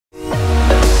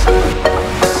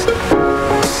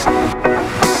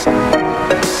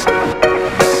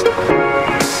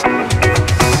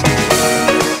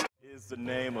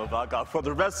God, for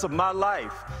the rest of my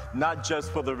life, not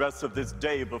just for the rest of this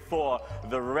day, but for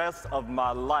the rest of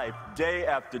my life, day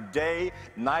after day,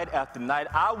 night after night,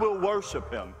 I will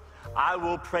worship him. I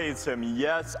will praise him.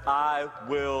 Yes, I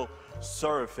will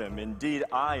serve him. Indeed,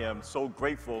 I am so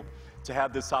grateful to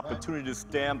have this opportunity to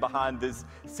stand behind this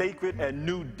sacred and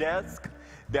new desk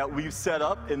that we've set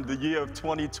up in the year of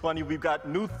 2020. We've got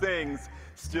new things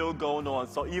still going on.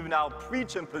 So even our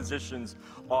preaching positions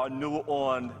are new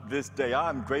on this day.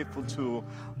 I'm grateful to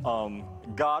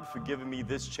God for giving me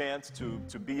this chance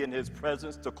to be in his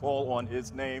presence, to call on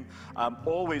his name. I'm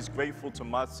always grateful to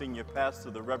my senior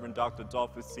pastor, the Reverend Dr.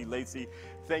 Dolphus C. Lacey.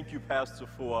 Thank you, Pastor,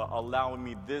 for allowing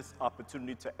me this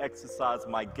opportunity to exercise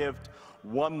my gift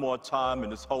one more time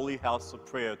in this holy house of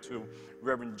prayer. To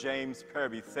Reverend James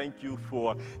Perry, thank you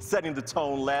for setting the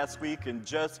tone last week. And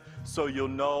just so you'll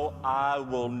know, I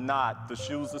will not. The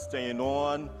shoes are staying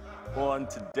on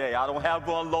today. I don't have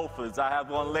on loafers. I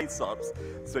have on lace-ups.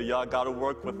 So y'all got to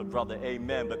work with a brother.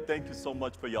 Amen. But thank you so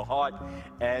much for your heart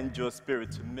and your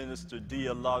spirit. To Minister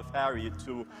Dia Love Harriet,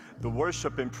 to the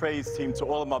worship and praise team, to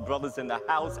all of my brothers in the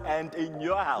house and in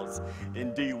your house.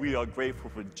 Indeed, we are grateful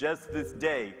for just this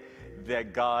day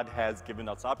that God has given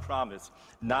us. I promise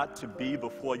not to be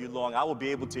before you long. I will be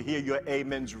able to hear your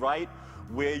amens right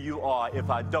where you are. If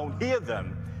I don't hear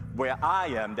them where I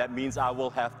am, that means I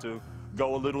will have to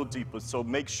go a little deeper. So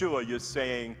make sure you're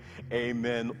saying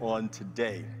amen on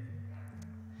today.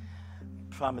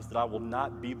 Promise that I will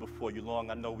not be before you long.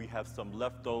 I know we have some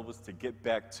leftovers to get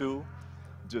back to.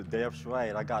 That's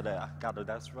right. I gotta,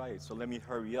 that's right. So let me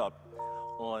hurry up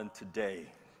on today.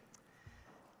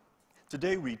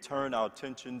 Today we turn our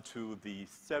attention to the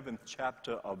 7th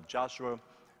chapter of Joshua,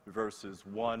 verses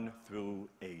 1 through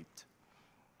 8.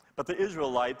 But the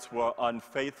Israelites were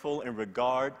unfaithful in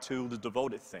regard to the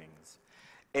devoted things.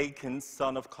 Achan,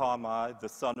 son of Carmi, the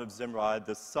son of Zimri,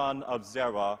 the son of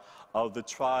Zerah of the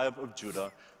tribe of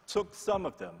Judah, took some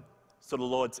of them. So the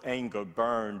Lord's anger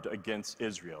burned against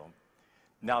Israel.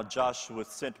 Now Joshua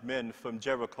sent men from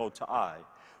Jericho to Ai,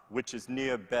 which is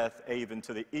near Beth Aven,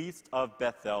 to the east of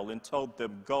Bethel, and told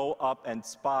them, go up and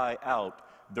spy out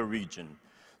the region.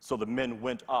 So the men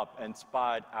went up and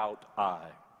spied out Ai.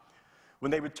 When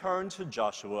they returned to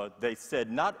Joshua, they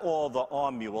said, not all the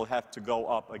army will have to go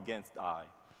up against Ai.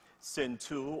 Send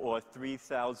 2,000 or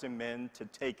 3,000 men to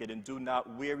take it, and do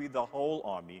not weary the whole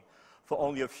army, for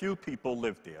only a few people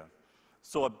live there.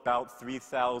 So about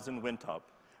 3,000 went up,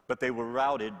 but they were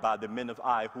routed by the men of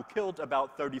Ai, who killed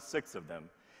about 36 of them.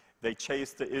 They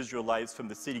chased the Israelites from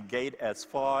the city gate as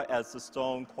far as the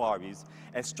stone quarries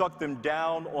and struck them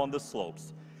down on the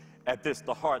slopes. At this,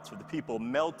 the hearts of the people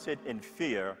melted in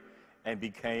fear and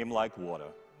became like water.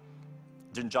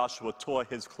 Then Joshua tore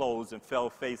his clothes and fell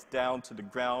face down to the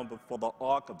ground before the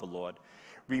ark of the Lord,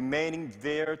 remaining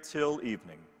there till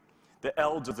evening. The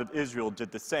elders of Israel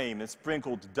did the same and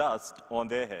sprinkled dust on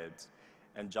their heads.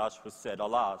 And Joshua said,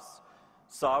 alas,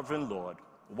 sovereign Lord,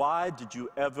 why did you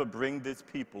ever bring this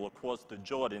people across the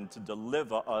Jordan to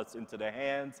deliver us into the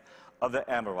hands of the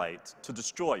Amorites, to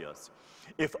destroy us?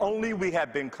 If only we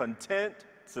had been content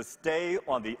to stay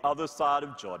on the other side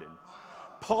of Jordan.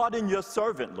 Pardon your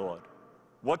servant, Lord.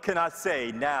 What can I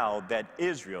say now that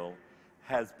Israel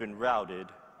has been routed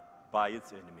by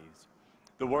its enemies?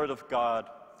 The word of God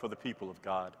for the people of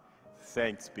God.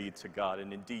 Thanks be to God.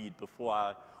 And indeed, before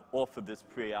I offer this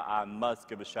prayer, I must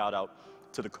give a shout out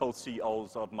to the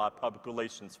co-CEOs of my public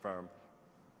relations firm,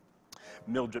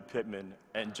 Mildred Pittman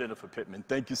and Jennifer Pittman.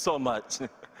 Thank you so much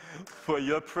for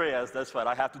your prayers. That's right,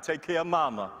 I have to take care of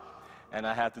Mama, and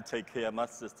I have to take care of my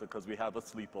sister because we have a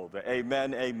sleepover.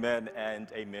 Amen, amen, and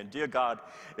amen. Dear God,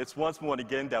 it's once more and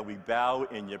again that we bow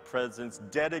in your presence,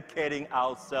 dedicating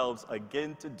ourselves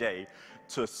again today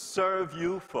to serve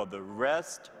you for the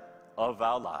rest of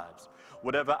our lives.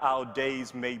 Whatever our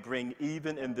days may bring,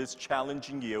 even in this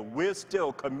challenging year, we're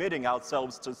still committing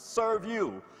ourselves to serve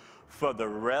you for the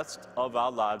rest of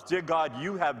our lives. Dear God,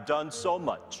 you have done so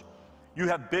much. You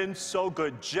have been so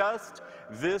good just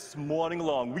this morning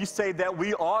long. We say that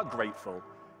we are grateful,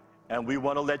 and we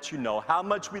want to let you know how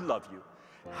much we love you,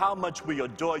 how much we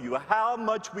adore you, how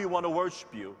much we want to worship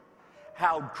you,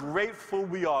 how grateful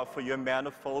we are for your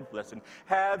manifold blessing.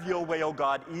 Have your way, oh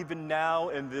God, even now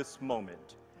in this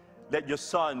moment. Let your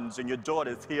sons and your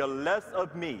daughters hear less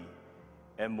of me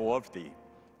and more of thee.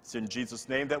 It's in Jesus'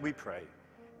 name that we pray,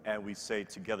 and we say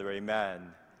together,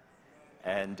 amen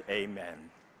and amen.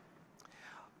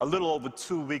 A little over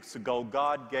 2 weeks ago,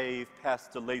 God gave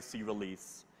Pastor Lacey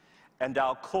release, and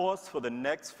our course for the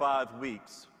next 5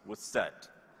 weeks was set.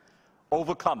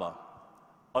 Overcomer,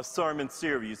 a sermon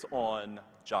series on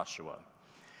Joshua.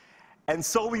 And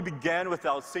so we began with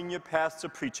our senior pastor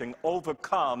preaching,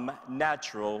 Overcome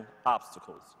Natural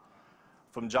Obstacles.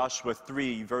 From Joshua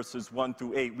 3, verses 1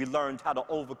 through 8, we learned how to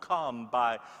overcome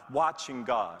by watching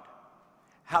God,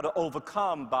 how to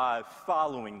overcome by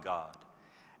following God,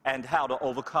 and how to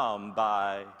overcome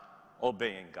by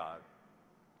obeying God.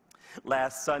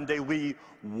 Last Sunday, we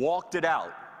walked it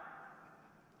out,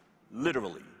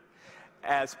 literally,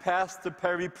 as Pastor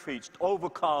Perry preached,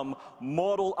 overcome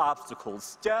mortal obstacles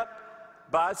step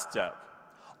by step,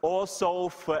 also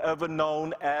forever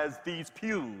known as these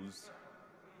pews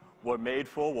were made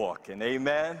for walking.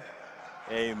 Amen?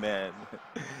 Amen.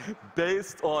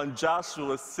 Based on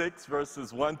Joshua 6,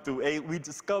 verses 1 through 8, we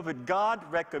discovered God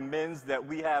recommends that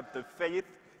we have the faith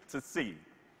to see.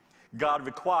 God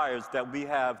requires that we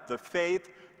have the faith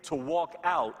to walk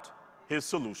out his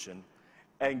solution.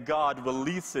 And God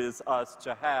releases us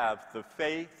to have the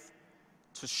faith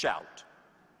to shout.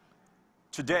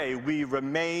 Today, we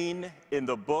remain in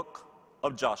the book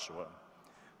of Joshua,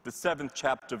 the 7th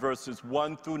chapter, verses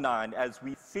 1 through 9, as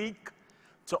we seek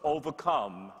to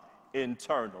overcome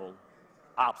internal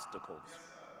obstacles.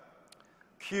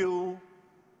 Cue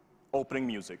opening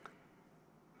music.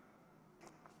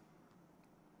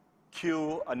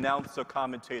 Cue announcer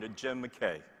commentator Jim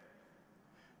McKay,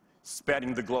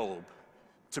 spanning the globe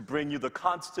to bring you the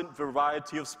constant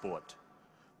variety of sport,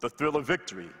 the thrill of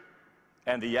victory,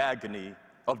 and the agony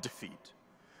of defeat.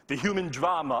 The human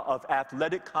drama of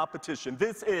athletic competition.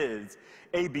 This is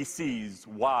ABC's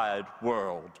Wide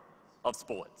World of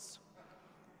Sports.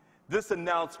 This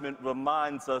announcement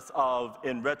reminds us of,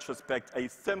 in retrospect, a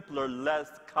simpler,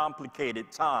 less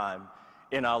complicated time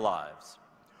in our lives.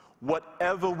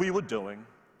 Whatever we were doing,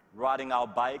 riding our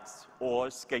bikes or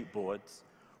skateboards,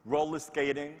 roller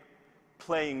skating,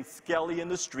 playing skelly in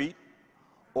the street,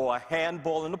 or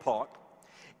handball in the park,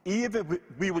 even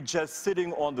we were just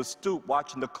sitting on the stoop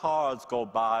watching the cars go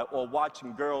by, or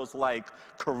watching girls like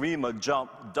Karima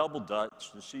jump double dutch,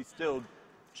 and she's still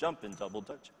jumping double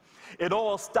dutch. It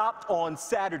all stopped on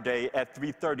Saturday at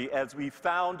 3:30 as we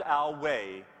found our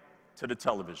way to the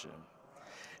television.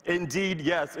 Indeed,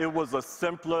 yes, it was a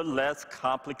simpler, less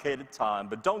complicated time,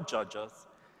 but don't judge us.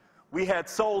 We had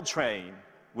Soul Train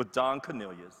with Don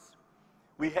Cornelius.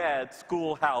 We had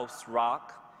Schoolhouse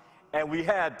Rock. And we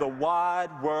had the Wide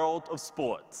World of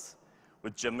Sports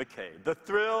with Jim McKay. The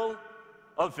thrill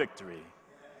of victory,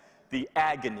 the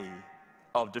agony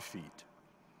of defeat.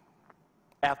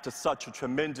 After such a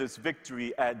tremendous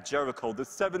victory at Jericho, the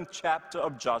 7th chapter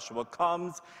of Joshua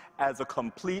comes as a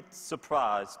complete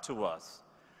surprise to us,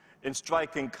 in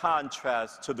striking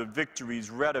contrast to the victories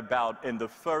read about in the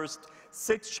first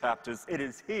 6 chapters. It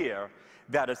is here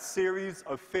that a series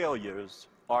of failures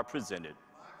are presented.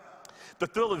 The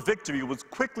thrill of victory was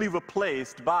quickly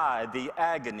replaced by the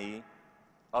agony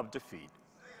of defeat.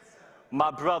 My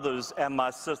brothers and my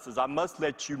sisters, I must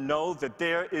let you know that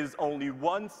there is only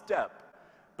one step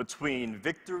between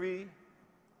victory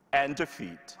and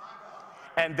defeat.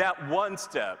 And that one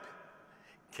step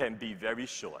can be very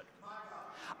short.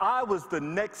 I was the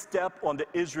next step on the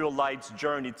Israelites'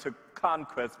 journey to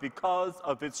conquest because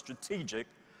of its strategic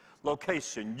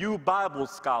location. You Bible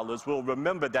scholars will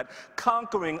remember that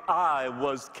conquering Ai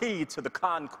was key to the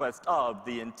conquest of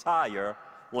the entire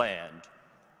land.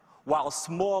 While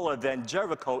smaller than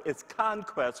Jericho, its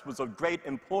conquest was of great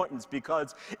importance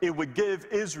because it would give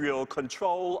Israel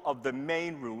control of the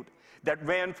main route that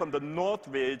ran from the north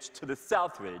ridge to the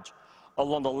south ridge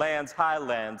along the land's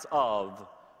highlands of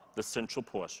the central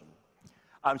portion.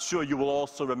 I'm sure you will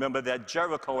also remember that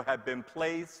Jericho had been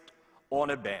placed on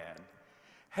a ban.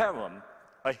 Haram,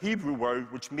 a Hebrew word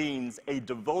which means a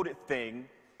devoted thing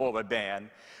or a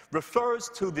ban, refers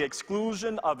to the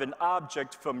exclusion of an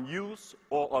object from use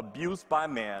or abuse by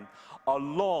man,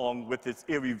 along with its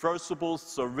irreversible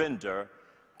surrender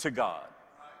to God.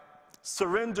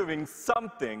 Surrendering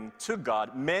something to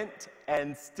God meant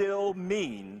and still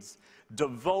means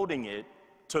devoting it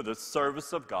to the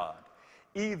service of God,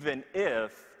 even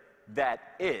if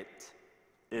that it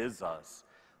is us.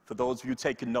 For those of you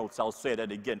taking notes, I'll say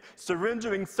that again.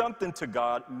 Surrendering something to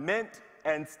God meant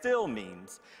and still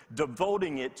means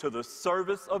devoting it to the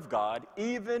service of God,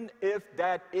 even if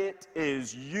that it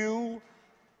is you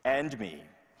and me.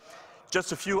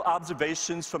 Just a few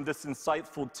observations from this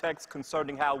insightful text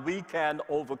concerning how we can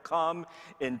overcome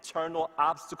internal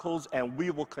obstacles, and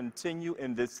we will continue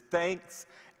in this thanks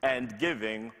and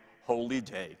giving holy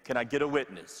day. Can I get a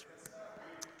witness?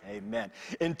 Amen.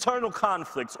 Internal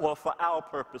conflicts, or for our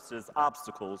purposes,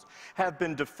 obstacles, have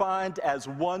been defined as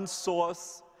one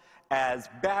source as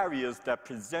barriers that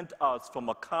prevent us from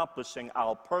accomplishing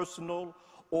our personal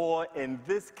or in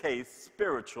this case,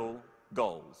 spiritual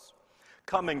goals.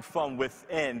 Coming from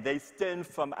within, they stem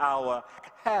from our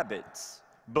habits,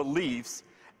 beliefs,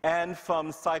 and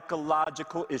from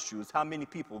psychological issues. How many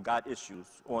people got issues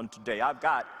on today? I've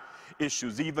got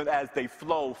issues, even as they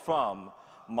flow from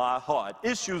my heart.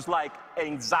 Issues like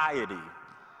anxiety,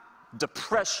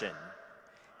 depression,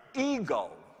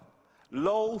 ego,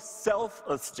 low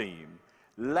self-esteem,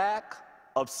 lack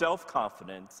of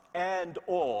self-confidence, and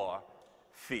or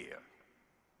fear.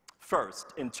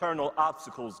 First, internal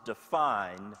obstacles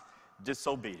define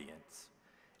disobedience.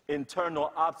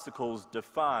 Internal obstacles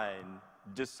define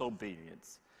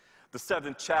disobedience. The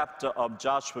 7th chapter of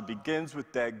Joshua begins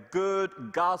with that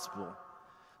good gospel,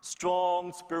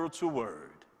 strong spiritual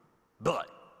word, but.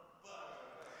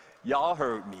 Y'all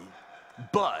heard me,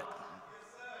 but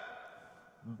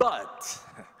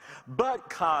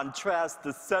contrast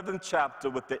the 7th chapter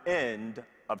with the end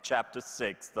of chapter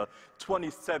 6, the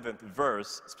 27th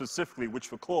verse specifically,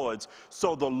 which records,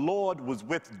 "So the Lord was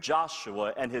with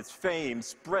Joshua, and his fame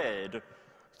spread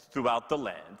throughout the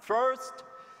land." First,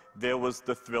 there was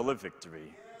the thrill of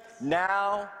victory.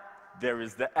 Now, there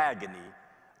is the agony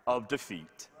of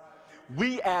defeat.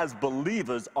 We as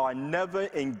believers are never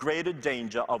in greater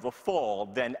danger of a fall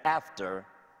than after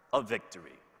a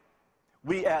victory.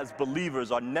 We as believers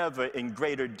are never in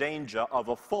greater danger of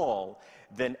a fall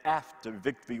than after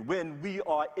victory. When we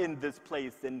are in this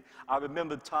place, and I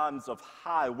remember times of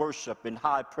high worship and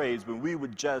high praise when we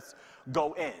would just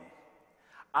go in,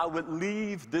 I would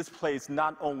leave this place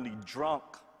not only drunk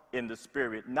in the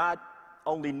spirit, not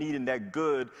only needing that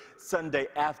good Sunday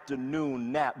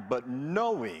afternoon nap, but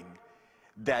knowing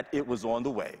that it was on the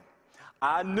way.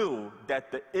 I knew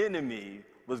that the enemy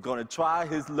was going to try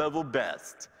his level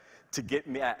best to get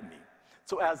me at me.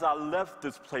 So as I left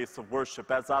this place of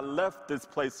worship, as I left this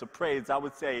place of praise, I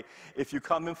would say, if you're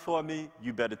coming for me,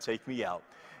 you better take me out.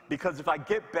 Because if I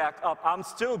get back up, I'm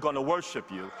still going to worship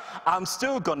you. I'm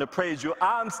still going to praise you.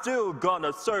 I'm still going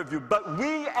to serve you. But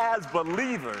we as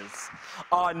believers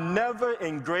are never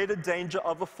in greater danger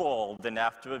of a fall than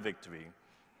after a victory.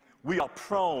 We are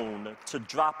prone to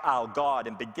drop our guard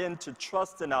and begin to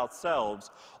trust in ourselves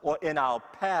or in our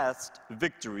past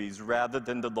victories rather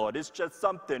than the Lord. It's just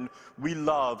something we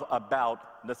love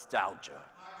about nostalgia.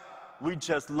 We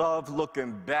just love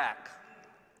looking back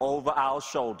over our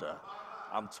shoulder.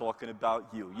 I'm talking about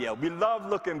you. Yeah, we love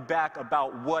looking back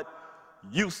about what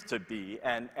used to be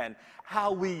and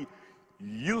how we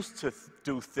used to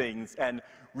do things, and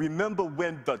remember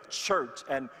when the church,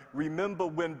 and remember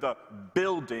when the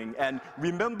building, and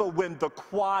remember when the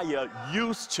choir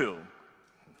used to.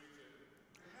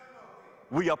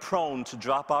 We are prone to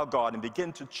drop our guard and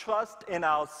begin to trust in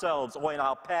ourselves or in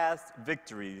our past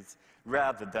victories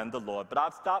rather than the Lord. But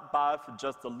I've stopped by for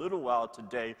just a little while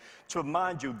today to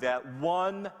remind you that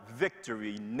one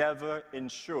victory never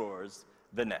ensures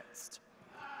the next.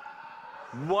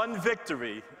 One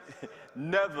victory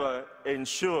never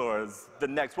ensures the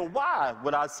next. Well, why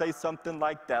would I say something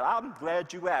like that? I'm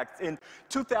glad you asked. In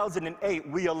 2008,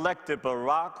 we elected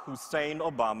Barack Hussein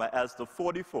Obama as the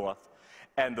 44th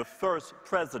and the first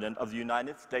president of the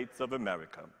United States of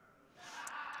America.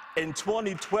 In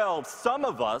 2012, some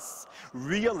of us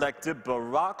re-elected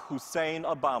Barack Hussein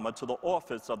Obama to the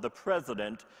office of the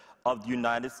President of the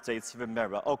United States of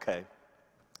America. Okay,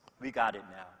 we got it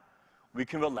now. We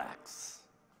can relax.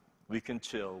 We can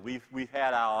chill. We've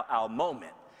had our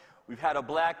moment. We've had a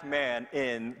black man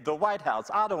in the White House.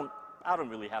 I don't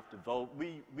really have to vote.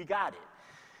 We got it.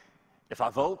 If I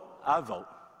vote, I vote.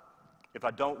 If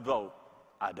I don't vote,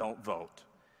 I don't vote.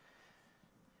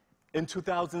 In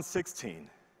 2016,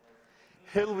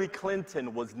 Hillary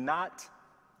Clinton was not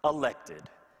elected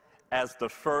as the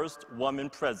first woman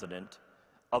president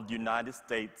of the United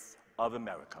States of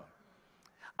America.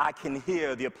 I can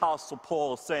hear the Apostle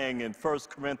Paul saying in 1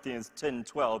 Corinthians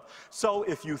 10:12, "So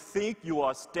if you think you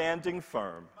are standing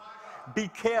firm, be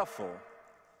careful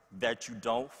that you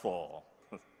don't fall."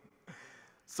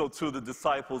 So to the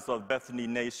disciples of Bethany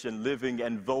Nation living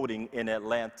and voting in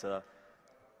Atlanta,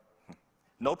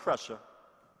 no pressure.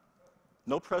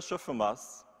 No pressure from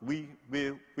us. We're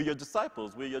your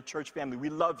disciples. We're your church family. We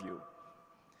love you.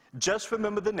 Just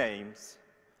remember the names: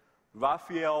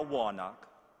 Raphael Warnock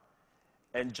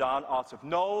and John Ossoff.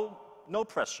 No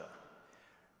pressure.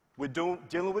 We're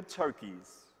dealing with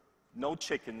turkeys, no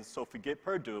chickens, so forget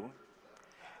Purdue.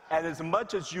 And as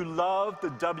much as you love the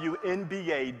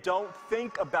WNBA, don't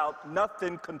think about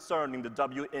nothing concerning the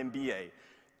WNBA.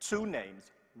 Two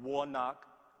names, Warnock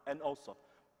and Ossoff,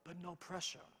 but no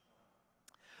pressure.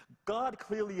 God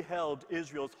clearly held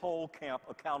Israel's whole camp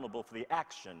accountable for the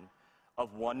action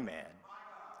of one man,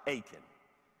 Achan.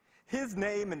 His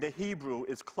name in the Hebrew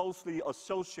is closely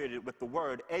associated with the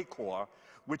word Achor,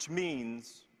 which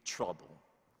means trouble.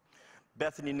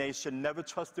 Bethany Nation, never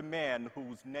trust a man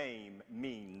whose name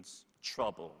means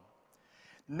trouble.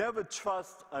 Never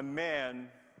trust a man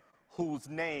whose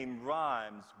name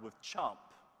rhymes with chump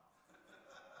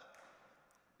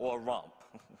or rump.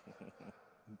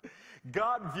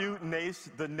 God viewed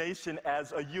the nation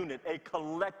as a unit, a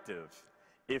collective,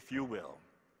 if you will.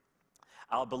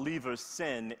 Our believers'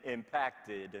 sin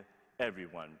impacted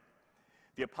everyone.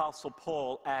 The Apostle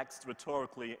Paul asked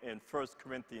rhetorically in 1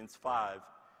 Corinthians 5,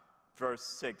 verse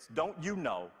 6, don't you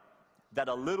know that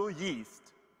a little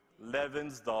yeast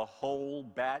leavens the whole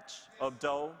batch of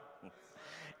dough?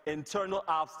 Internal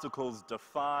obstacles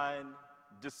define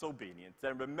disobedience.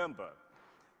 And remember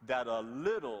that a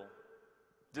little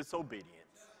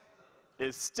disobedience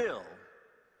is still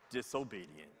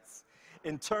disobedience.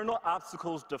 Internal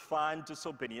obstacles define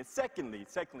disobedience. Secondly,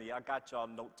 I got y'all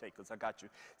note takers, I got you.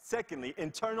 Secondly,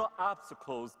 internal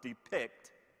obstacles depict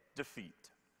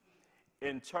defeat.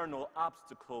 Internal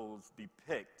obstacles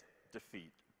depict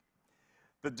defeat.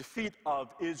 The defeat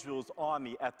of Israel's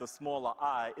army at the smaller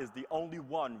eye is the only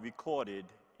one recorded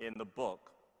in the book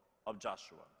of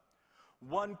Joshua.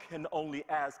 One can only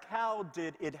ask, how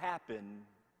did it happen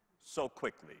so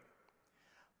quickly?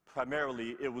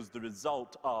 Primarily, it was the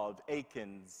result of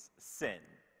Achan's sin.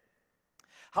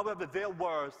 However, there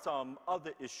were some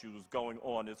other issues going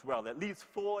on as well, at least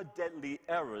 4 deadly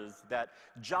errors that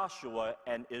Joshua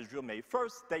and Israel made.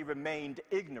 First, they remained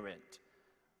ignorant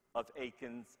of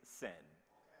Achan's sin.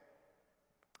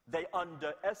 They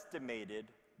underestimated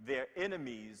their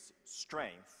enemy's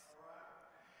strength.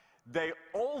 They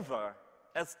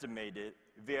overestimated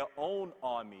their own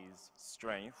army's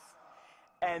strength.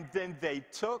 And then they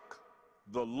took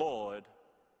the Lord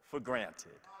for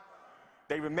granted.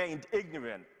 They remained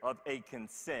ignorant of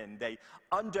Achan's sin. They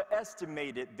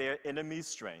underestimated their enemy's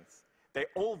strength. They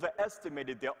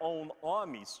overestimated their own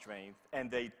army's strength,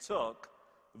 and they took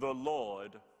the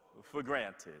Lord for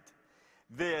granted.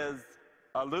 There's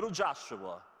a little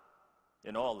Joshua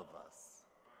in all of us.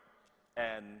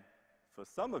 And for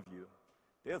some of you,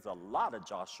 there's a lot of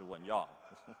Joshua in y'all.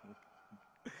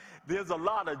 There's a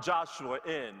lot of Joshua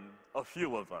in a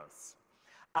few of us.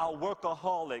 Our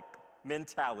workaholic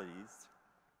mentalities,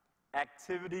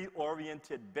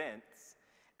 activity-oriented bents,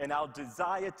 and our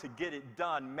desire to get it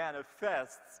done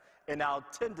manifests in our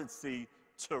tendency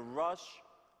to rush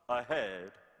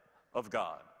ahead of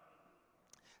God.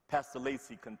 Pastor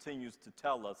Lacey continues to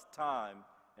tell us time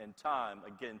and time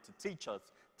again, to teach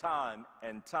us time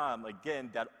and time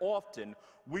again, that often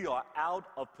we are out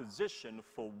of position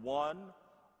for one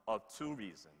of 2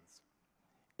 reasons.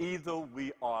 Either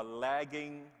we are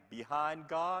lagging behind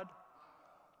God,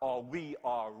 or we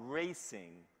are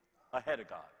racing ahead of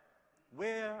God.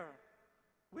 Where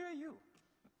are you?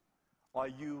 Are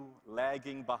you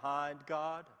lagging behind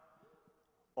God,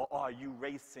 or are you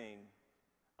racing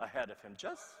ahead of him?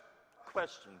 Just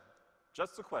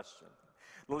a question.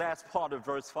 The last part of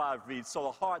verse 5 reads, so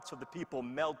the hearts of the people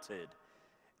melted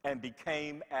and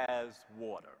became as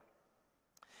water.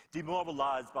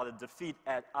 Demoralized by the defeat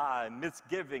at Ai,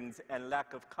 misgivings and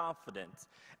lack of confidence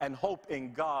and hope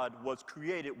in God was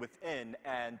created within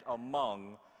and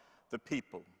among the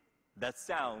people. That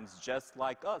sounds just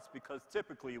like us, because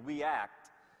typically we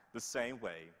act the same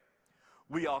way.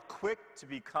 We are quick to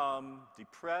become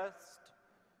depressed,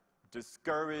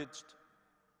 discouraged,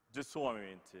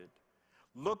 disoriented,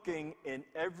 looking in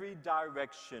every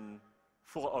direction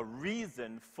for a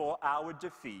reason for our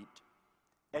defeat,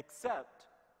 except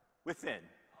within.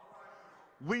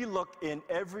 We look in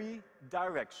every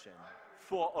direction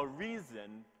for a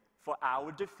reason for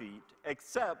our defeat,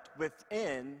 except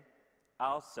within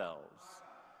ourselves.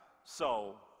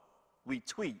 So we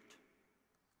tweet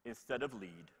instead of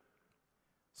lead.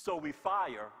 So we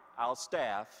fire our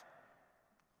staff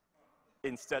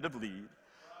instead of lead.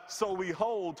 So we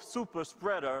hold super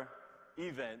spreader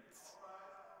events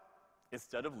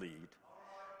instead of lead.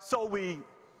 So we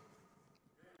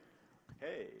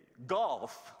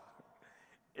golf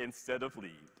instead of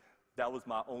lead. That was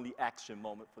my only action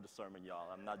moment for the sermon, y'all.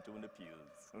 I'm not doing the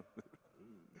pews.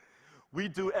 We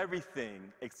do everything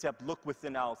except look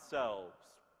within ourselves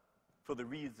for the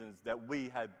reasons that we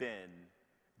have been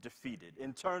defeated.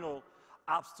 Internal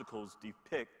obstacles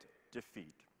depict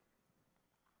defeat.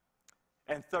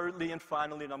 And thirdly and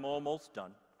finally, and I'm almost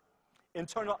done,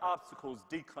 internal obstacles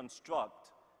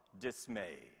deconstruct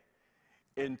dismay.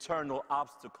 Internal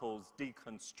obstacles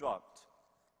deconstruct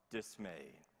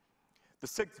dismay. The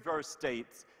 6th verse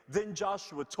states, Then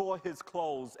Joshua tore his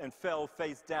clothes and fell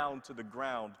face down to the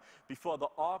ground before the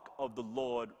ark of the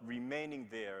Lord, remaining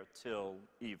there till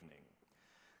evening.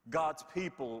 God's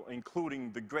people,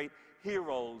 including the great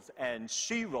heroes and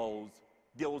sheroes,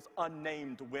 those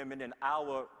unnamed women in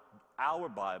our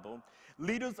Bible,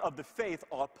 leaders of the faith,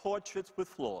 are portraits with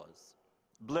flaws,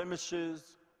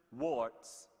 blemishes,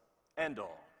 warts, and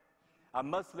all. I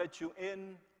must let you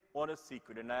in on a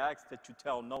secret, and I ask that you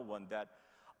tell no one that,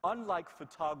 unlike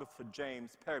photographer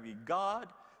James Perry, God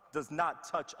does not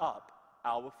touch up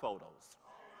our photos.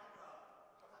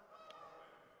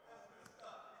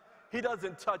 He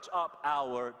doesn't touch up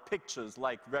our pictures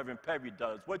like Reverend Perry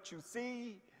does. What you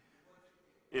see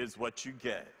is what you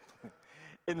get.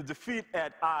 In the defeat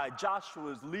at Ai,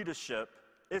 Joshua's leadership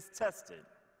is tested.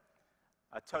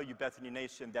 I tell you, Bethany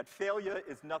Nation, that failure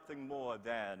is nothing more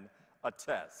than a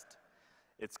test.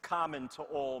 It's common to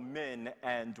all men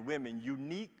and women,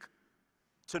 unique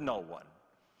to no one.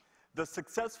 The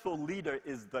successful leader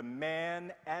is the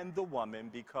man and the woman,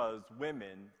 because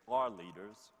women are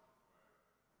leaders.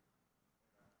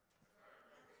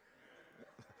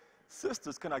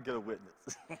 Sisters, can I get a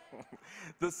witness?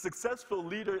 The successful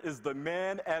leader is the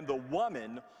man and the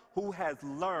woman who has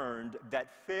learned that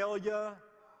failure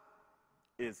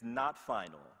is not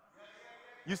final.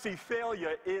 You see,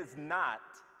 failure is not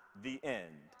the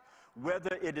end,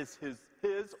 whether it is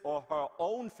his or her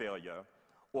own failure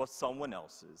or someone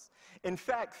else's. In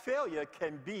fact, failure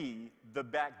can be the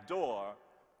back door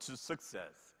to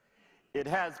success. It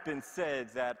has been said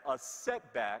that a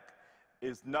setback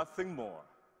is nothing more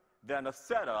than a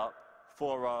setup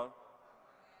for oh,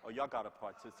 y'all gotta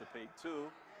participate too.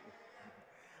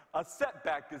 A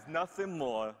setback is nothing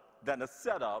more than a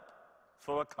setup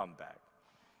for a comeback.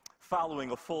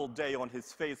 Following a full day on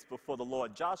his face before the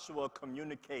Lord, Joshua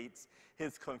communicates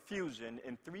his confusion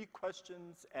in 3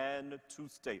 questions and 2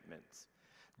 statements.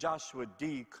 Joshua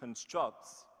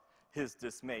deconstructs his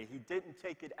dismay. He didn't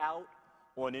take it out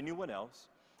on anyone else.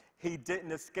 He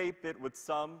didn't escape it with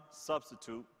some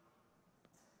substitute.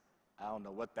 I don't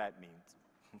know what that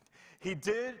means. He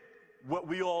did what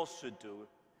we all should do.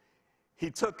 He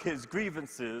took his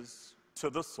grievances to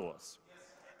the source.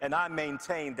 And I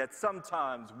maintain that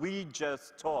sometimes we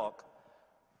just talk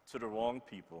to the wrong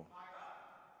people.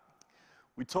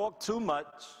 We talk too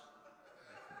much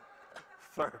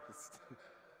first,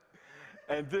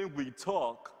 and then we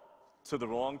talk to the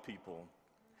wrong people.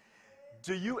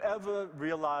 Do you ever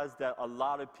realize that a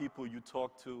lot of people you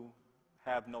talk to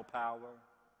have no power?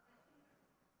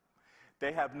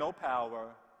 They have no power,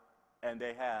 and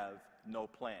they have no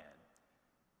plan.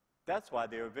 That's why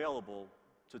they're available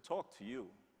to talk to you,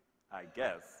 I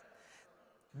guess.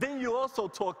 Then you also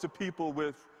talk to people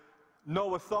with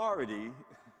no authority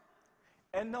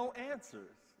and no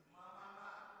answers.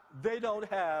 They don't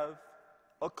have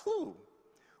a clue.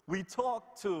 We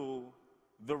talk to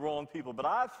the wrong people, but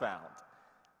I've found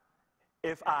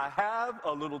if I have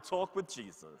a little talk with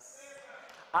Jesus,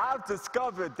 I've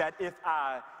discovered that if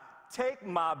I take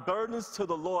my burdens to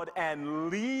the Lord and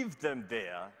leave them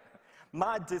there,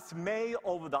 my dismay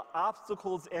over the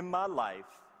obstacles in my life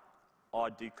are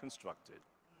deconstructed.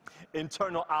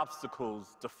 Internal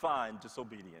obstacles define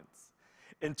disobedience.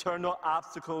 Internal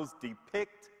obstacles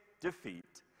depict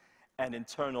defeat. And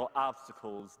internal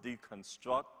obstacles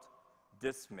deconstruct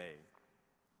dismay.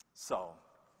 So,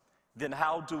 then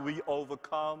how do we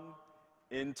overcome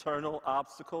internal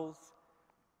obstacles?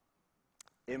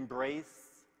 Embrace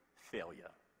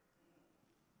failure.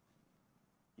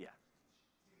 Yeah.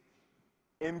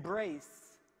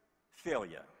 Embrace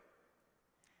failure.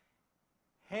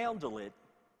 Handle it,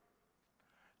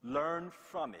 learn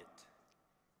from it,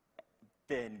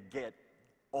 then get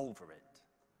over it.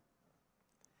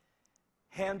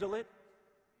 Handle it,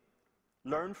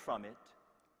 learn from it,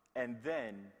 and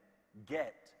then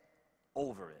get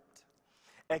over it.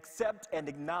 Accept and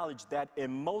acknowledge that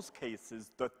in most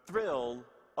cases, the thrill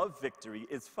of victory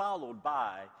is followed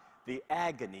by the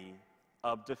agony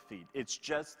of defeat. It's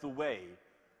just the way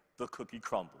the cookie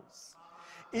crumbles.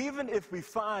 Even if we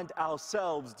find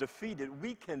ourselves defeated,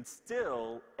 we can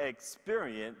still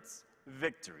experience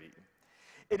victory.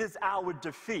 It is our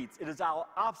defeats, it is our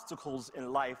obstacles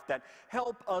in life that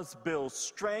help us build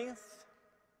strength,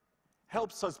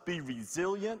 helps us be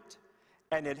resilient,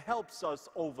 and it helps us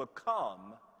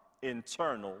overcome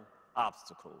internal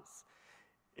obstacles.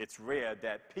 It's rare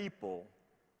that people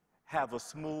have a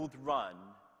smooth run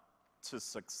to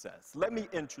success. Let me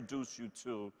introduce you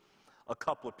to a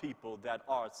couple of people that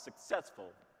are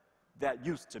successful that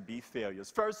used to be failures.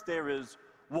 First, there is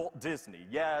Walt Disney.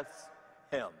 Yes,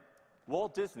 him.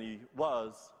 Walt Disney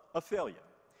was a failure.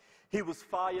 He was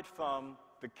fired from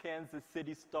the Kansas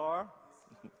City Star?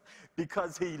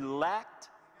 Because he lacked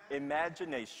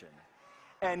imagination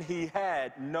and he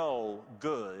had no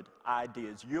good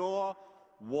ideas. Your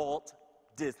Walt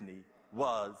Disney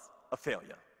was a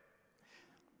failure.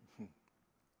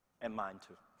 And mine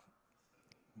too.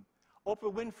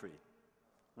 Oprah Winfrey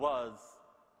was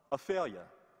a failure.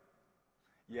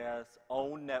 Yes,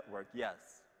 OWN Network,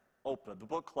 yes. Oprah, the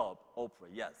book club, Oprah,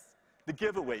 yes. The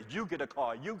giveaway, you get a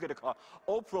car, you get a car.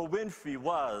 Oprah Winfrey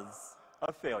was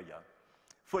a failure.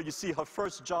 For you see, her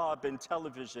first job in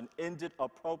television ended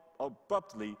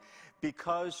abruptly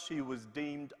because she was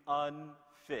deemed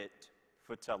unfit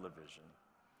for television.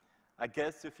 I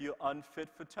guess if you're unfit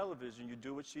for television, you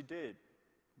do what she did,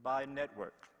 buy a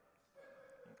network.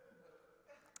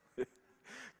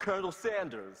 Colonel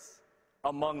Sanders,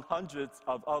 among hundreds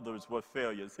of others, were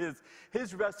failures.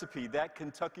 His recipe, that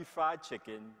Kentucky Fried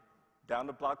Chicken down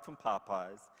the block from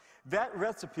Popeyes, that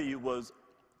recipe was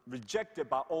rejected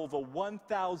by over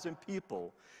 1,000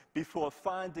 people before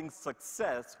finding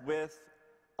success with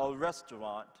a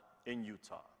restaurant in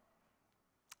Utah.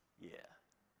 Yeah,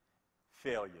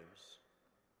 failures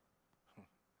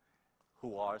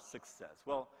who are success.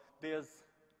 Well,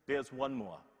 there's one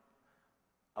more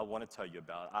I want to tell you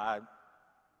about.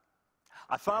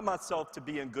 I found myself to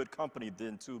be in good company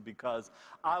then too, because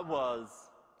I was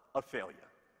a failure.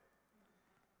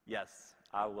 Yes,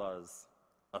 I was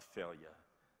a failure.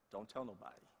 Don't tell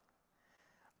nobody.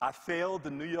 I failed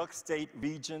the New York State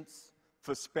Regents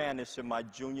for Spanish in my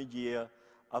junior year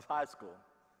of high school.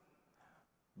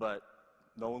 But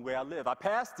knowing where I live, I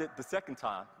passed it the second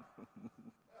time.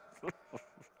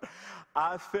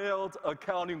 I failed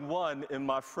Accounting 1 in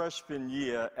my freshman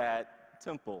year at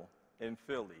Temple in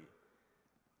Philly.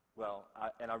 Well,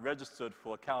 I registered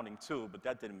for Accounting 2, but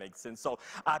that didn't make sense. So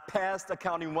I passed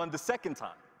Accounting 1 the second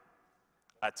time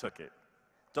I took it.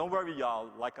 Don't worry, y'all.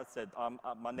 Like I said,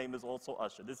 my name is also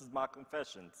Usher. This is my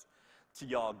confessions to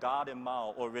y'all. God and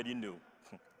Mao already knew.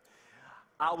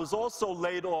 I was also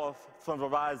laid off from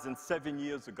Verizon 7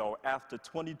 years ago after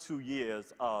 22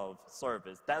 years of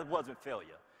service. That wasn't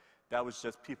failure. That was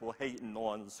just people hating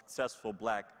on successful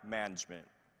black management.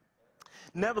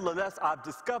 Nevertheless, I've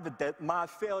discovered that my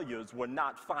failures were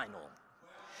not final.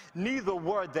 Neither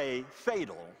were they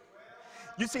fatal.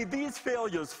 You see, these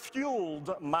failures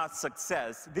fueled my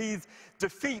success. These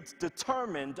defeats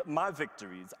determined my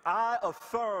victories. I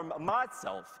affirm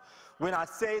myself when I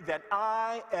say that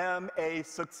I am a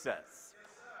success.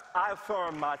 I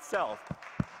affirm myself.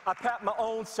 I pat my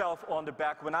own self on the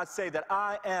back when I say that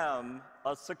I am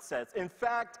a success. In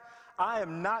fact, I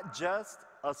am not just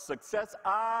a success,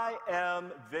 I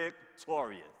am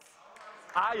victorious.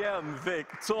 I am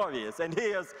victorious. And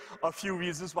here's a few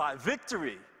reasons why.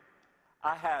 Victory.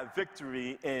 I have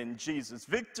victory in Jesus.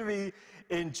 Victory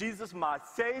in Jesus, my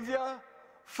Savior,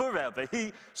 forever.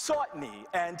 He sought me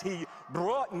and he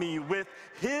brought me with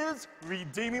his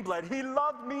redeeming blood. He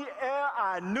loved me ere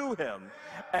I knew him,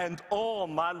 and all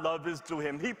my love is due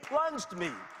him. He plunged me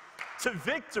to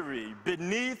victory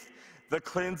beneath the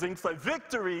cleansing flood.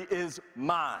 Victory is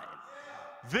mine.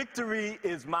 Victory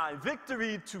is mine.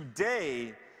 Victory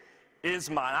today is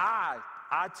mine.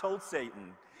 I told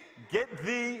Satan, get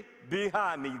thee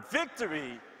behind me.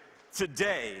 Victory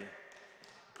today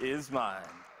is mine.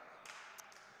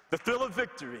 The thrill of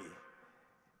victory,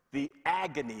 the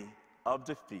agony of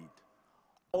defeat.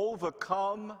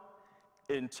 Overcome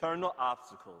internal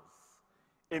obstacles.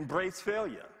 Embrace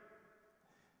failure.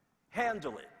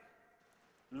 Handle it.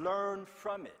 Learn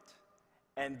from it.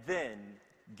 And then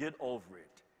get over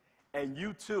it. And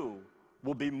you too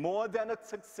will be more than a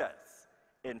success.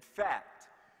 In fact,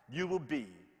 you will be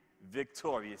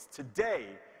victorious. Today,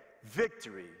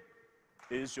 victory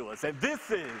is yours. And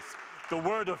this is the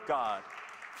word of God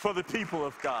for the people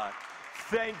of God.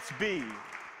 Thanks be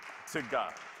to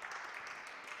God.